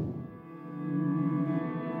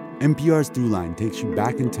 NPR's Throughline takes you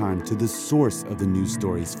back in time to the source of the news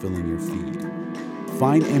stories filling your feed.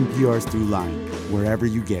 Find NPR's Throughline wherever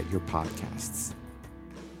you get your podcasts.